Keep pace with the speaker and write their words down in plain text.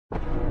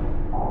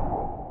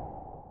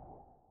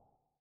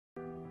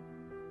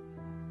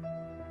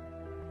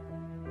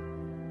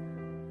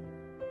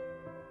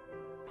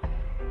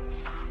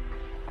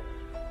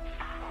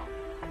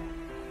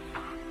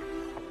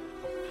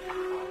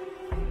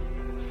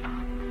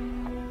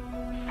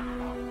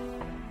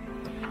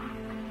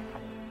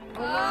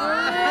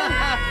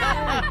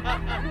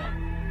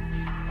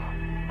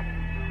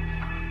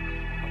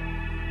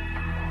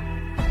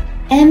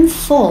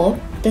M4,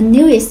 the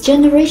newest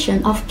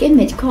generation of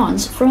gimmick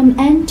coins from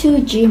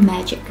N2G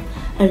Magic,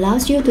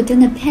 allows you to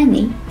turn a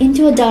penny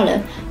into a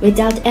dollar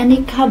without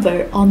any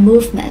cover or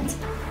movement.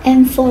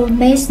 M4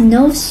 makes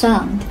no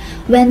sound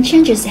when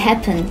changes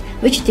happen,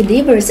 which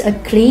delivers a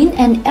clean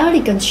and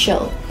elegant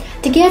show.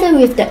 Together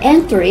with the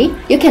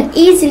N3, you can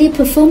easily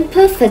perform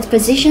perfect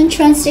position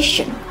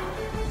transition.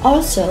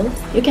 Also,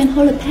 you can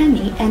hold a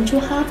penny and two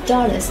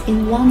 $half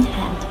in one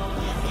hand.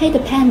 Take the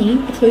penny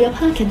to your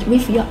pocket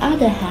with your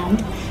other hand,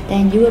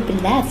 then you will be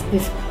left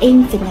with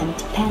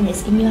infinite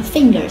pennies in your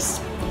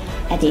fingers.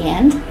 At the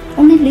end,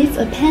 only leave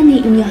a penny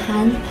in your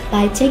hand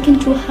by taking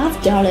two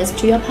 $half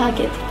to your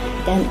pocket.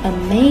 Then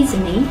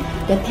amazingly,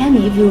 the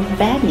penny will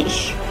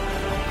vanish.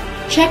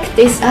 Check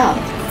this out.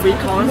 Free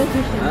coins.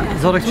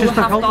 Zal ik juist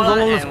nog altijd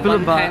alle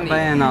spullen bij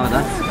je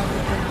houden?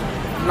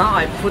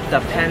 Now I put the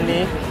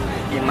penny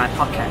in my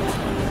pocket.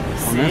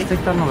 See?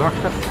 Stik dan nog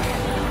achter.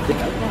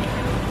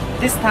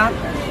 This time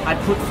I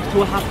put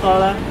two $half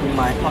in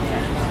my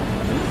pocket.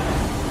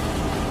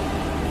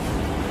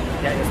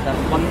 There is the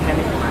one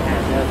penny in my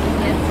hand.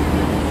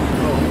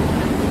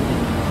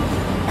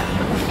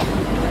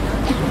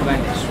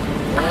 Vanish.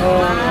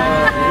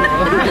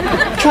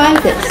 Try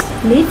this.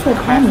 Leave a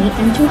penny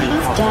and two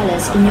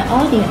 $half in your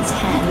audience's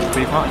hand.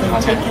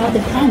 Then take out the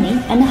penny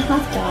and a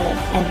 $half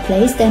and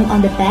place them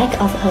on the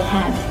back of her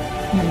hand.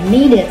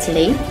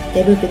 Immediately,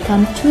 they will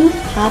become two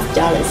 $half.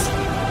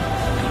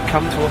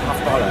 Come to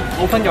 $half.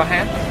 Open your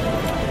hand.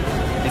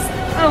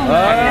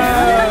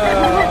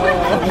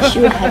 I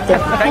should have the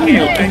penny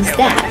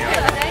instead.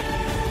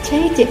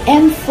 Take the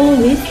M4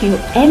 with you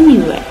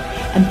anywhere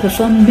and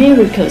perform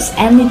miracles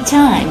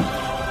anytime.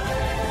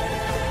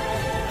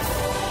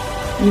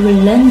 You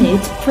will learn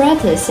it,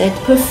 practice it,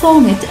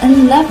 perform it,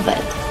 and love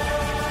it.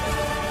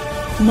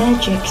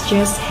 Magic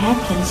just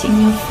happens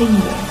in your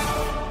finger.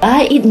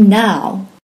 Buy it now!